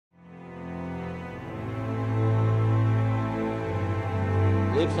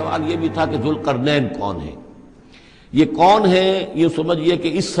ایک سوال یہ بھی تھا کہ ذوالقرنین کون ہے؟ یہ کون ہے؟ یہ سمجھئے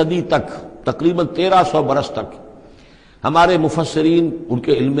کہ اس صدی تک تقریباً 1300 برس تک ہمارے مفسرین ان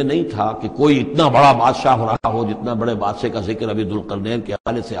کے علم میں نہیں تھا کہ کوئی اتنا بڑا بادشاہ ہو رہا ہو جتنا بڑے بادشاہ کا ذکر ابھی ذوالقرنین کے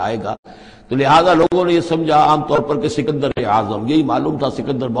حوالے سے آئے گا، تو لہذا لوگوں نے یہ سمجھا عام طور پر کہ سکندر اعظم، یہی معلوم تھا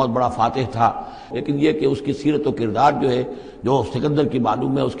سکندر بہت بڑا فاتح تھا، لیکن یہ کہ اس کی سیرت و کردار جو ہے جو سکندر کی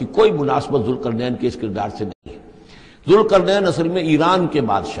معلوم ہے اس کی کوئی مناسبت ذوالقرنین کے اس کردار سے نہیں ہے۔ ذوالقرنین اصل میں ایران کے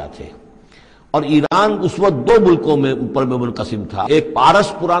بادشاہ تھے، اور ایران اس وقت دو ملکوں میں اوپر میں منقسم تھا، ایک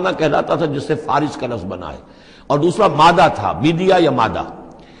پارس پرانا کہلاتا تھا جس سے فارس کا لفظ بنا ہے، اور دوسرا مادہ تھا، میڈیا یا مادہ۔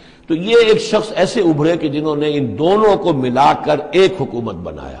 تو یہ ایک شخص ایسے ابھرے کہ جنہوں نے ان دونوں کو ملا کر ایک حکومت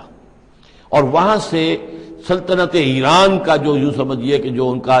بنایا، اور وہاں سے سلطنت ایران کا جو یوں سمجھیے کہ جو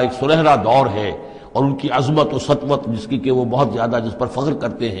ان کا ایک سنہرا دور ہے اور ان کی عظمت و سطوت جس کی کہ وہ بہت زیادہ جس پر فخر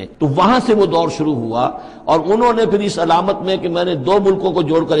کرتے ہیں، تو وہاں سے وہ دور شروع ہوا، اور انہوں نے پھر اس علامت میں کہ میں نے دو ملکوں کو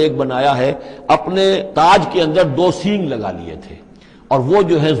جوڑ کر ایک بنایا ہے، اپنے تاج کے اندر دو سینگ لگا لیے تھے، اور وہ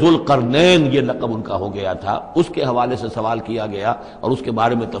جو ہے ذوالقرنین یہ لقب ان کا ہو گیا تھا۔ اس کے حوالے سے سوال کیا گیا اور اس کے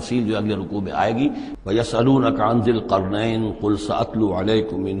بارے میں تفصیل جو اگلے رکوع میں آئے گی۔ وَيَسْأَلُونَكَ عَنْ ذِي الْقَرْنَيْنِ قُلْ سَأَتْلُو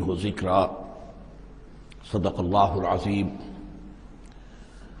عَلَيْكُمْ مِنْهُ ذِكْرًا صدق اللہ العظیم۔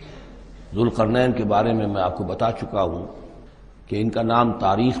 ذوالقرنین کے بارے میں آپ کو بتا چکا ہوں کہ ان کا نام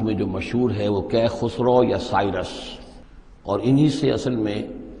تاریخ میں جو مشہور ہے وہ کہ خسرو یا سائرس، اور انہی سے اصل میں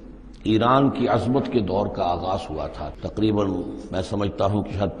ایران کی عظمت کے دور کا آغاز ہوا تھا۔ تقریباً میں سمجھتا ہوں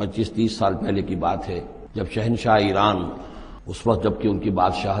کہ شاید 25-30 سال پہلے کی بات ہے، جب شہنشاہ ایران اس وقت جب کہ ان کی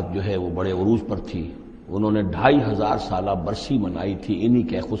بادشاہت جو ہے وہ بڑے عروج پر تھی، انہوں نے 2500 سالہ برسی منائی تھی انہی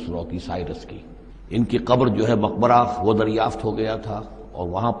کہ خسرو کی، سائرس کی۔ ان کی قبر جو ہے مقبرہ وہ دریافت ہو گیا تھا، اور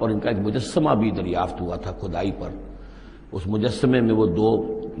وہاں پر ان کا ایک مجسمہ بھی دریافت ہوا تھا کھدائی پر، اس مجسمے میں وہ دو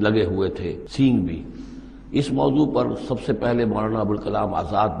لگے ہوئے تھے سینگ بھی۔ اس موضوع پر سب سے پہلے مولانا ابوالکلام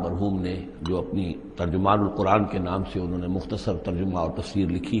آزاد مرحوم نے جو اپنی ترجمان القرآن کے نام سے انہوں نے مختصر ترجمہ اور تفسیر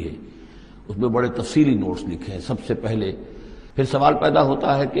لکھی ہے، اس میں بڑے تفصیلی نوٹس لکھے ہیں۔ سب سے پہلے پھر سوال پیدا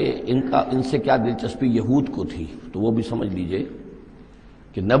ہوتا ہے کہ ان سے کیا دلچسپی یہود کو تھی، تو وہ بھی سمجھ لیجئے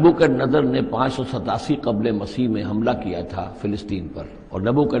کہ نبوکدنضر نے 587 قبل مسیح میں حملہ کیا تھا فلسطین پر، اور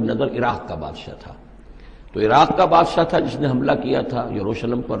نبوکدنضر عراق کا بادشاہ تھا، تو عراق کا بادشاہ تھا جس نے حملہ کیا تھا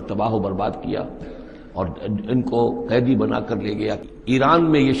یروشلم پر، تباہ و برباد کیا اور ان کو قیدی بنا کر لے گیا۔ ایران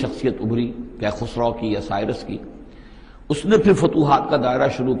میں یہ شخصیت ابھری کہ خسرو کی یا سائرس کی، اس نے پھر فتوحات کا دائرہ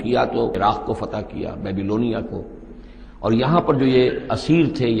شروع کیا، تو عراق کو فتح کیا، بیبیلونیا کو، اور یہاں پر جو یہ اسیر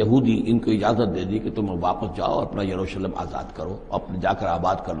تھے یہودی ان کو اجازت دے دی کہ تم واپس جاؤ، اپنا یروشلم آزاد کرو، اپنے جا کر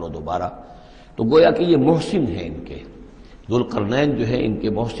آباد کر لو دوبارہ۔ تو گویا کہ یہ محسن ہیں ان کے، ذوالقرنین جو ہے ان کے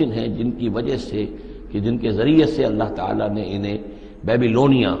محسن ہیں، جن کی وجہ سے کہ جن کے ذریعے سے اللہ تعالیٰ نے انہیں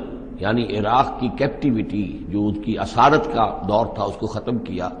بیبیلونیا یعنی عراق کی کیپٹیوٹی جو ان کی اسارت کا دور تھا اس کو ختم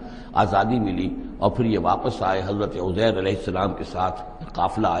کیا، آزادی ملی، اور پھر یہ واپس آئے۔ حضرت عزیر علیہ السلام کے ساتھ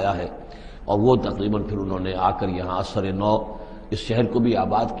قافلہ آیا ہے، اور وہ تقریباً پھر انہوں نے آ کر یہاں اثر نو اس شہر کو بھی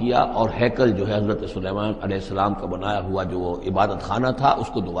آباد کیا، اور ہیکل جو ہے حضرت سلیمان علیہ السلام کا بنایا ہوا جو وہ عبادت خانہ تھا اس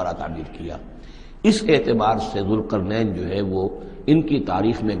کو دوبارہ تعمیر کیا۔ اس اعتبار سے ذوالقرنین جو ہے وہ ان کی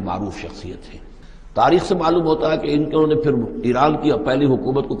تاریخ میں ایک معروف شخصیت ہے۔ تاریخ سے معلوم ہوتا ہے کہ انہوں نے پھر ایران کی پہلی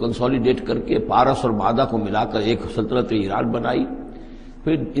حکومت کو کنسولیڈیٹ کر کے پارس اور مادہ کو ملا کر ایک سلطنت ایران بنائی۔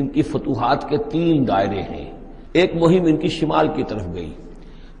 پھر ان کی فتوحات کے 3 دائرے ہیں۔ ایک مہم ان کی شمال کی طرف گئی،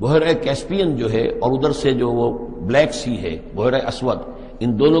 بحیرہ کیسپین جو ہے، اور ادھر سے جو وہ بلیک سی ہے، بحیرہ اسود،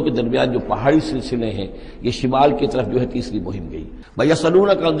 ان دونوں کے درمیان جو پہاڑی سلسلے ہیں، یہ شمال کی طرف جو ہے تیسری مہم گئی۔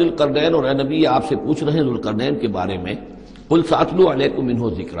 وَيَسْأَلُونَكَ عَنِ ذِي اور اے نبی آپ سے پوچھ رہے ہیں ذوالقرنین کے بارے میں، قُلْ سَأَتْلُو عَلَيْكُمْ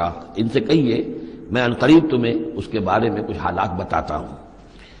مِنْهُ ذِكْرًا، ان سے کہیے میں ان قریب تمہیں اس کے بارے میں کچھ حالات بتاتا ہوں۔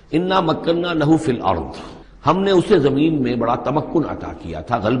 اِنَّا مَكَّنَّا لَهُ فِي الْأَرْضِ، ہم نے اسے زمین میں بڑا تمکن عطا کیا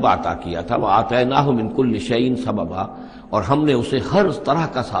تھا، غلبہ عطا کیا تھا، وَآتَيْنَاهُ مِنْ كُلِّ شَيْءٍ سَبَبًا، اور ہم نے اسے ہر طرح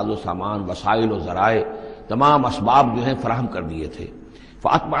کا ساز و سامان، وسائل و ذرائع، تمام اسباب جو ہیں فراہم کر دیے تھے۔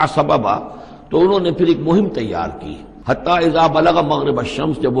 فَأَتْبَعَ سَبَبًا، تو انہوں نے پھر ایک مہم تیار کی، حتیٰ اذا بلغ مغرب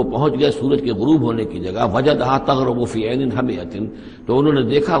الشمس، جب وہ پہنچ گئے سورج کے غروب ہونے کی جگہ، وجدہا تغرب فی عین حمیۃ، تو انہوں نے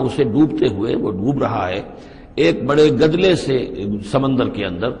دیکھا اسے ڈوبتے ہوئے، وہ ڈوب رہا ہے ایک بڑے گدلے سے سمندر کے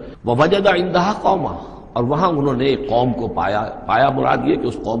اندر، ووجد عندہا قوما، اور وہاں انہوں نے ایک قوم کو پایا مراد یہ کہ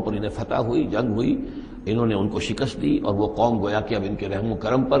اس قوم پر انہیں فتح ہوئی، جنگ ہوئی، انہوں نے ان کو شکست دی، اور وہ قوم گویا کہ اب ان کے رحم و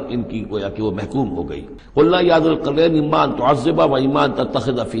کرم پر ان کی گویا کہ وہ محکوم ہو گئی۔ قلنا یا ذوالقرنین اما ان تعذب و اما ان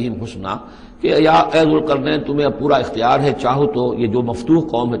تتخذ فیہم حسنا، کہ یا اے ذوالقرنین تمہیں اب پورا اختیار ہے، چاہو تو یہ جو مفتوح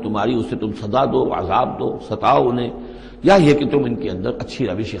قوم ہے تمہاری اسے تم سزا دو، عذاب دو، ستاؤ انہیں، یا یہ کہ تم ان کے اندر اچھی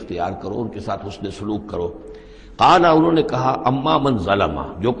روش اختیار کرو، ان کے ساتھ حسن سلوک کرو۔ قال، انہوں نے کہا اما من ظلم،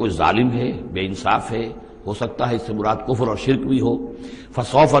 جو کوئی ظالم ہے، بے انصاف ہے، ہو سکتا ہے اس سے مراد کفر اور شرک بھی ہو.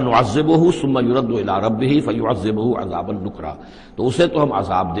 فسوف نعذبہ ثم یرد الی ربہ فیعذبہ عذابا نکرا، تو اسے تو ہم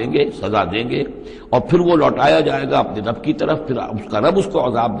عذاب دیں گے، سزا دیں گے، اور پھر وہ لوٹایا جائے گا اپنے رب کی طرف، پھر اس کا رب اس کو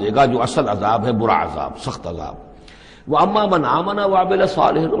عذاب دے گا جو اصل عذاب ہے، برا عذاب، سخت عذاب. وَأَمَّا مَنْ آمَنَ وَعَمِلَ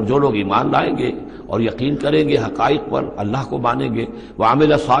صَالِحًا، اور جو لوگ ایمان لائیں گے اور یقین کریں گے حقائق پر، اللہ کو مانیں گے،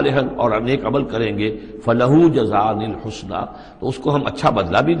 وَعَمِلَ صَالِحًا اور نیک عمل کریں گے، فَلَهُ جَزَاءً الْحُسْنَىٰ، تو اس کو ہم اچھا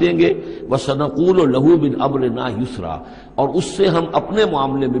بدلہ بھی دیں گے، وَسَنَقُولُ لَهُ مِنْ أَمْرِنَا يُسْرًا، اور اس سے ہم اپنے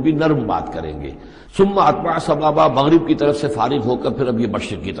معاملے میں بھی نرم بات کریں گے. ثم اتبع سبابا، مغرب کی طرف سے فارغ ہو کر پھر اب یہ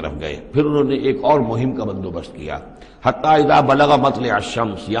مشرق کی طرف گئے، پھر انہوں نے ایک اور مہم کا بندوبست کیا. حتیٰ اذا بلغ مطلع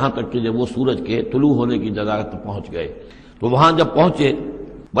الشمس، یہاں تک کہ جب وہ سورج کے طلوع ہونے کی جگہ تک پہنچ گئے، تو وہاں جب پہنچے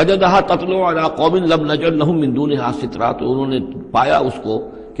وجدہا تطلع علی قوم لم نجعل لہم من دونہا سترا، تو انہوں نے پایا اس کو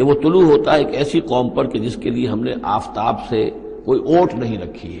کہ وہ طلوع ہوتا ہے ایک ایسی قوم پر کہ جس کے لیے ہم نے آفتاب سے کوئی اوٹ نہیں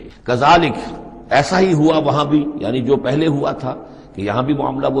رکھی ہے. کذالک، ایسا ہی ہوا وہاں بھی، یعنی جو پہلے ہوا تھا کہ یہاں بھی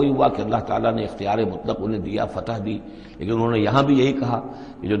معاملہ وہی ہوا کہ اللہ تعالیٰ نے اختیار مطلق انہیں دیا، فتح دی، لیکن انہوں نے یہاں بھی یہی کہا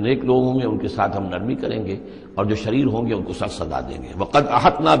کہ جو نیک لوگ ہوں گے ان کے ساتھ ہم نرمی کریں گے اور جو شریر ہوں گے ان کو سخت سزا دیں گے. وقد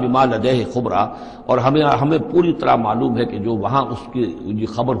احطنا بما لدیہ خبرا، اور ہمیں پوری طرح معلوم ہے کہ جو وہاں اس کی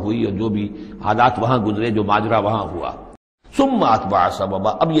خبر ہوئی اور جو بھی حالات وہاں گزرے، جو ماجرا وہاں ہوا. ثم اتبع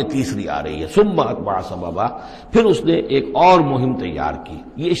سببا، اب یہ تیسری آ رہی ہے، ثم اتبع سببا، پھر اس نے ایک اور مہم تیار کی،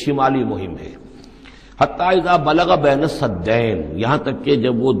 یہ شمالی مہم ہے. حتیٰ اذا بلغ بین السدین، یہاں تک کہ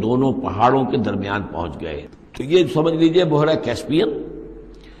جب وہ دونوں پہاڑوں کے درمیان پہنچ گئے. تو یہ سمجھ لیجئے بحیرہ کیسپیئن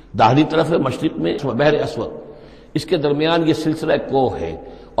داہنی طرف ہے مشرق میں، بحر اسود، اس کے درمیان یہ سلسلہ کوہ ہے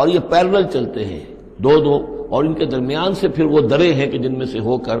اور یہ پیرلل چلتے ہیں دو دو، اور ان کے درمیان سے پھر وہ درے ہیں کہ جن میں سے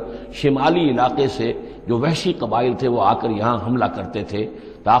ہو کر شمالی علاقے سے جو وحشی قبائل تھے وہ آ کر یہاں حملہ کرتے تھے،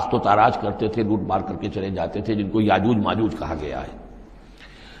 تاخت و تاراج کرتے تھے، لوٹ مار کر کے چلے جاتے تھے، جن کو یاجوج ماجوج کہا گیا ہے.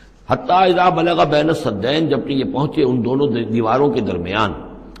 حتیٰ اذا بلغ بین السدین، جبکہ یہ پہنچے ان دونوں دیواروں کے درمیان،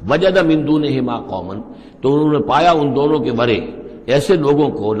 وجد من دونہما قوما، تو انہوں نے پایا ان دونوں کے ورے ایسے لوگوں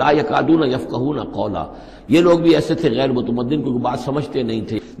کو، لا یکادون یفقہون قولا، یہ لوگ بھی ایسے تھے غیر متمدن، کوئی بات سمجھتے نہیں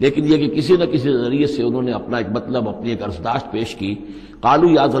تھے، لیکن یہ کہ کسی نہ کسی ذریعے سے انہوں نے اپنا ایک مطلب، اپنی ایک عرضداشت پیش کی.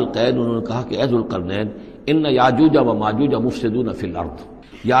 قالوا یا ذوالقرنین، انہوں نے کہا کہ اے ذوالقرنین، ان یاجوج و ماجوج مفسدون فی الارض،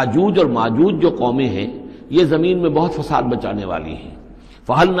 یاجوج اور ماجوج جو قومیں ہیں یہ زمین میں بہت فساد مچانے والی ہیں.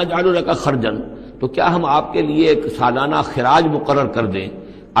 فہل نجعل لک خرجا، تو کیا ہم آپ کے لیے ایک سالانہ خراج مقرر کر دیں،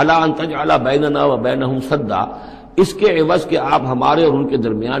 الا ان تجعل بیننا و بینہم سدا، اس کے عوض کہ آپ ہمارے اور ان کے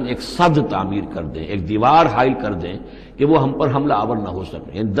درمیان ایک سد تعمیر کر دیں، ایک دیوار حائل کر دیں کہ وہ ہم پر حملہ آور نہ ہو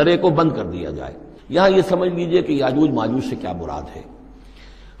سکے، یعنی درے کو بند کر دیا جائے. یہاں یہ سمجھ لیجئے کہ یاجوج ماجوج سے کیا مراد ہے.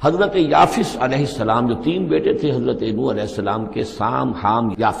 حضرت یافس علیہ السلام، جو تین بیٹے تھے حضرت نوح علیہ السلام کے، سام، حام،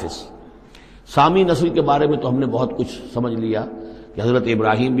 یافس. سامی نسل کے بارے میں تو ہم نے بہت کچھ سمجھ لیا کہ حضرت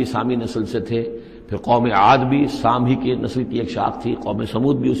ابراہیم بھی سامی نسل سے تھے، پھر قوم عاد بھی سام ہی کی نسل کی ایک شاخ تھی، قوم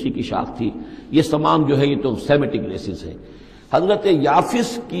سمود بھی اسی کی شاخ تھی. یہ تمام جو ہے یہ تو سیمیٹک ریسز ہیں. حضرت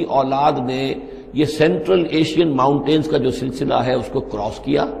یافس کی اولاد نے یہ سینٹرل ایشین ماؤنٹینز کا جو سلسلہ ہے اس کو کراس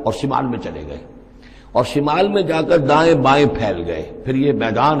کیا اور شمال میں چلے گئے، اور شمال میں جا کر دائیں بائیں پھیل گئے. پھر یہ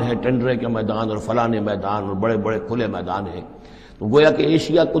میدان ہے، ٹنڈرے کے میدان اور فلانے میدان اور بڑے بڑے کھلے میدان ہیں. تو گویا کہ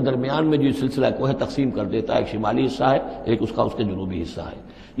ایشیا کو درمیان میں جو سلسلہ کو ہے تقسیم کر دیتا ہے، ایک شمالی حصہ ہے، ایک اس کے جنوبی حصہ ہے.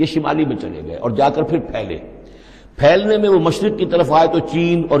 یہ شمالی میں چلے گئے اور جا کر پھر پھیلے. پھیلنے میں وہ مشرق کی طرف آئے تو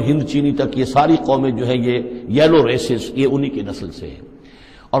چین اور ہند چینی تک یہ ساری قومیں جو ہیں یہ یلو ریسز، یہ انہی کی نسل سے ہیں.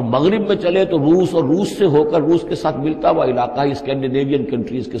 اور مغرب میں چلے تو روس، اور روس سے ہو کر روس کے ساتھ ملتا ہوا علاقہ ہے اسکینڈینیوین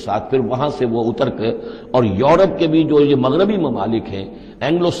کنٹریز کے ساتھ، پھر وہاں سے وہ اتر کے، اور یورپ کے بھی جو یہ مغربی ممالک ہیں،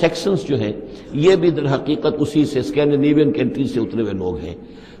 اینگلو سیکسنز جو ہیں، یہ بھی در حقیقت اسی سے اسکینڈینیوین کنٹریز سے اترے ہوئے لوگ ہیں.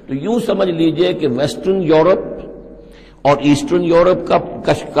 تو یوں سمجھ لیجئے کہ ویسٹرن یورپ اور ایسٹرن یورپ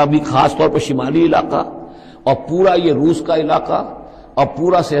کا بھی خاص طور پر شمالی علاقہ، اور پورا یہ روس کا علاقہ، اور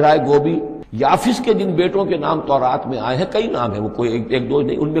پورا صحرائے گوبی. یافس کے جن بیٹوں کے نام تورات میں آئے ہیں، کئی نام ہیں، وہ کوئی ایک دو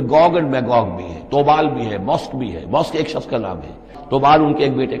نہیں، ان میں گوگ اینڈ میگوگ بھی ہے، توبال بھی ہے، بوسک بھی ہے. بوسک ایک شخص کا نام ہے، توبال ان کے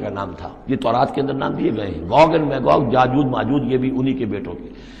ایک بیٹے کا نام تھا. یہ تورات کے اندر نام دیے گئے ہیں. گوگ اینڈ میگوگ، یاجوج ماجوج، یہ بھی انہی کے بیٹوں کے.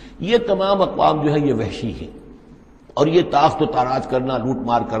 یہ تمام اقوام جو ہے یہ وحشی ہیں، اور یہ تاخت و تاراج کرنا، لوٹ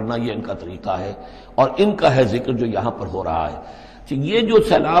مار کرنا، یہ ان کا طریقہ ہے، اور ان کا ہے ذکر جو یہاں پر ہو رہا ہے. یہ جو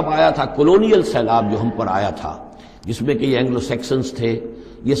سیلاب آیا تھا، کولونیل سیلاب جو ہم پر آیا تھا، جس میں کہ یہ اینگلو سیکسنز تھے،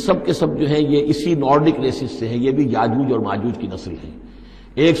 یہ سب کے سب جو ہیں یہ اسی نارڈک ریسز سے ہیں، یہ بھی یاجوج اور ماجوج کی نسل ہیں.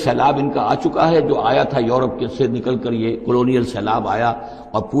 ایک سیلاب ان کا آ چکا ہے جو آیا تھا یورپ کے سے نکل کر، یہ کولونیل سیلاب آیا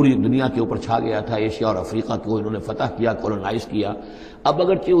اور پوری دنیا کے اوپر چھا گیا تھا. ایشیا اور افریقہ کو انہوں نے فتح کیا، کولونائز کیا. اب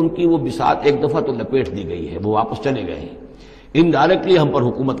اگرچہ ان کی وہ بساط ایک دفعہ تو لپیٹ دی گئی ہے، وہ واپس چلے گئے ہیں، انڈائریکٹلی ہم پر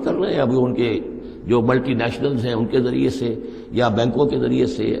حکومت کر رہے ہیں. ابھی ان کے جو ملٹی نیشنلز ہیں ان کے ذریعے سے یا بینکوں کے ذریعے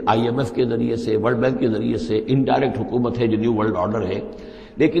سے، IMF کے ذریعے سے، ورلڈ بینک کے ذریعے سے، انڈائریکٹ حکومت ہے جو نیو ورلڈ آرڈر ہے.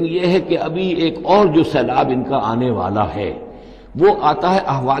 لیکن یہ ہے کہ ابھی ایک اور جو سیلاب ان کا آنے والا ہے وہ آتا ہے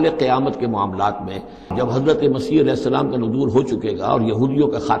احوال قیامت کے معاملات میں، جب حضرت مسیح علیہ السلام کا نزول ہو چکے گا اور یہودیوں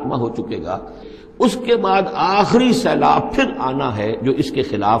کا خاتمہ ہو چکے گا. اس کے بعد آخری سیلاب پھر آنا ہے جو اس کے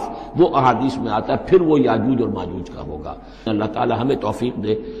خلاف وہ احادیث میں آتا ہے، پھر وہ یاجوج اور ماجوج کا ہوگا. اللہ تعالی ہمیں توفیق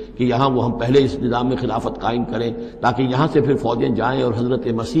دے کہ یہاں وہ ہم پہلے اس نظام میں خلافت قائم کریں تاکہ یہاں سے پھر فوجیں جائیں اور حضرت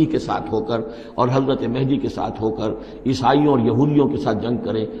مسیح کے ساتھ ہو کر اور حضرت مہدی کے ساتھ ہو کر عیسائیوں اور یہودیوں کے ساتھ جنگ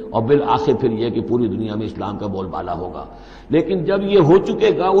کریں، اور بالآخر پھر یہ کہ پوری دنیا میں اسلام کا بول بالا ہوگا. لیکن جب یہ ہو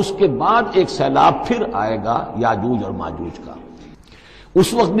چکے گا اس کے بعد ایک سیلاب پھر آئے گا یاجوج اور ماجوج کا.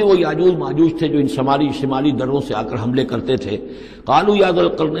 اس وقت بھی وہ یاجوج ماجوج تھے جو ان شمالی دروں سے آ کر حملے کرتے تھے. قالوا یا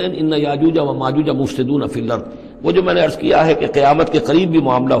ذوالقرنین ان یاجوج و ماجوج مفسدون فی الارض. وہ جو میں نے عرض کیا ہے کہ قیامت کے قریب بھی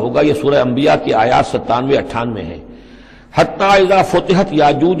معاملہ ہوگا، یہ سورہ انبیاء کی آیات 97-98 ہے. حتی اذا فتحت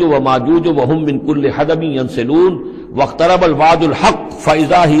یاجوج و ماجوج وهم من کل حدب ینسلون واقترب الوعد الحق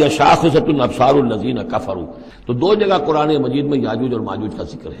فاذا هي شاخصۃ ابصار الذین کفروا. تو دو جگہ قرآن مجید میں یاجوج اور ماجوج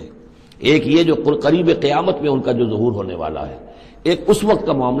کا ذکر ہے. ایک یہ جو قریب قیامت میں ان کا جو ظہور ہونے والا ہے، ایک اس وقت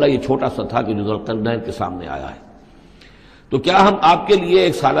کا معاملہ یہ چھوٹا سا تھا کہ جو ذوالقرنین کے سامنے آیا ہے. تو کیا ہم آپ کے لیے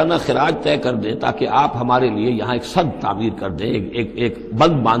ایک سالانہ خراج طے کر دیں تاکہ آپ ہمارے لیے یہاں ایک سد تعمیر کر دیں، ایک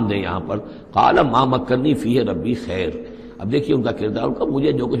بند باندھ دیں یہاں پر. قال ما مکنی فیہ ربی خیر. اب دیکھیے ان کا کردار، ان کا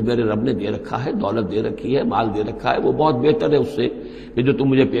مجھے جو کچھ میرے رب نے دے رکھا ہے، دولت دے رکھی ہے، مال دے رکھا ہے، وہ بہت بہتر ہے اس سے کہ جو تم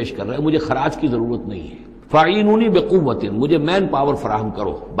مجھے پیش کر رہے ہیں. مجھے خراج کی ضرورت نہیں ہے. فاعینونی بقوت، مجھے مین پاور فراہم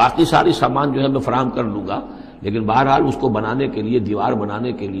کرو. باقی ساری سامان جو ہے میں فراہم کر لوں گا، لیکن بہرحال اس کو بنانے کے لیے، دیوار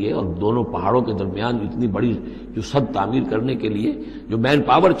بنانے کے لیے اور دونوں پہاڑوں کے درمیان اتنی بڑی جو سد تعمیر کرنے کے لیے جو مین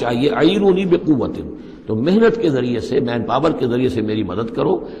پاور چاہیے، اعینونی بقوت، تو محنت کے ذریعے سے، مین پاور کے ذریعے سے میری مدد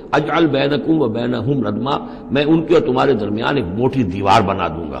کرو. اجعل بینکم و بینہم ردما، میں ان کے اور تمہارے درمیان ایک موٹی دیوار بنا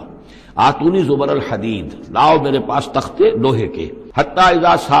دوں گا. آتونی زبر الحدید، لاؤ میرے پاس تختے لوہے کے. حتی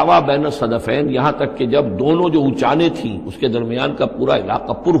اذا ساوا بین الصدفین، یہاں تک کہ جب دونوں جو اونچانے تھیں اس کے درمیان کا پورا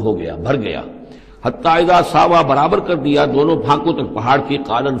علاقہ پر ہو گیا، بھر گیا. حتی اذا ساوا، برابر کر دیا دونوں پھانکوں تک پہاڑ کی.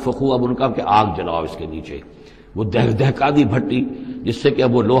 قال انفخوا، اب ان کا کہ آگ جلاؤ اس کے نیچے. وہ دہکا دی بھٹی جس سے کہ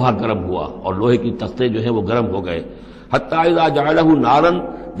اب وہ لوہا گرم ہوا اور لوہے کی تختے جو ہیں وہ گرم ہو گئے. حتی اذا جعلہ نارا،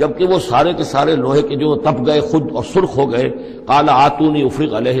 جبکہ وہ سارے کے سارے لوہے کے جو تپ گئے خود اور سرخ ہو گئے. قال آتونی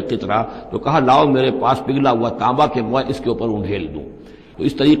افرغ علیہ قطرہ، تو کہا لاؤ میرے پاس پگھلا ہوا تانبا کہ میں اس کے اوپر انڈھیل دوں. تو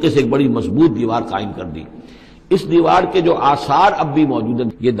اس طریقے سے ایک بڑی مضبوط دیوار قائم کر دی. اس دیوار کے جو آثار اب بھی موجود ہیں،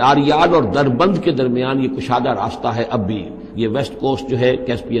 یہ داریال اور دربند کے درمیان یہ کشادہ راستہ ہے اب بھی. یہ ویسٹ کوسٹ جو ہے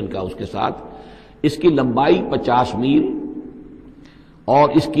کیسپین کا، اس کے ساتھ اس کی لمبائی 50 میل اور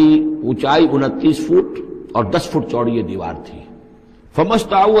اس کی اونچائی 29 فٹ اور 10 فٹ چوڑی یہ دیوار تھی.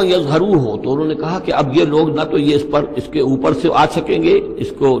 فمستطاعوا ان یظہروہ، تو انہوں نے کہا کہ اب یہ لوگ نہ تو یہ اس کے اوپر سے آ سکیں گے،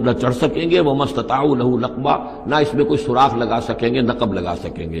 اس کو نہ چڑھ سکیں گے. ومستطاعوا لہ نقبا، نہ اس میں کوئی سوراخ لگا سکیں گے، نقب لگا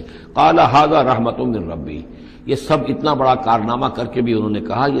سکیں گے. قال ھذا رحمۃ من ربی، یہ سب اتنا بڑا کارنامہ کر کے بھی انہوں نے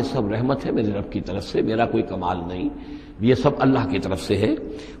کہا یہ سب رحمت ہے میرے رب کی طرف سے، میرا کوئی کمال نہیں، یہ سب اللہ کی طرف سے ہے.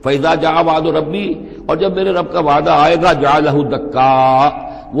 فَإِذَا جَاءَ وَعْدُ رَبِّي، اور جب میرے رب کا وعدہ آئے گا، جَعَلَهُ دَكَّا،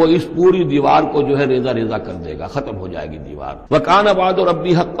 وہ اس پوری دیوار کو جو ہے ریزہ ریزہ کر دے گا، ختم ہو جائے گی دیوار. وَكَانَ وَعْدُ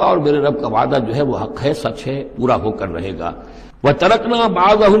رَبِّي حَقًّا، اور میرے رب کا وعدہ جو ہے وہ حق ہے، سچ ہے، پورا ہو کر رہے گا. وَتَرَكْنَا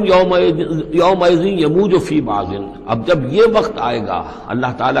بَعْضَهُمْ يَوْمَئِذٍ يَمُوجُ فِي بَعْضٍ، اب جب یہ وقت آئے گا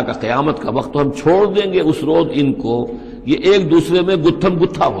اللہ تعالیٰ کا قیامت کا وقت، تو ہم چھوڑ دیں گے اس روز ان کو، یہ ایک دوسرے میں گتھم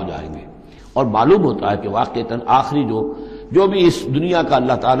گتھا ہو جائیں گے. اور معلوم ہوتا ہے کہ واقعتاً آخری جو بھی اس دنیا کا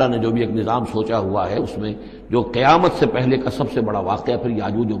اللہ تعالیٰ نے جو بھی ایک نظام سوچا ہوا ہے، اس میں جو قیامت سے پہلے کا سب سے بڑا واقعہ پھر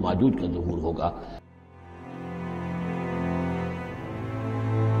یاجوج و ماجوج کا ظہور ہوگا.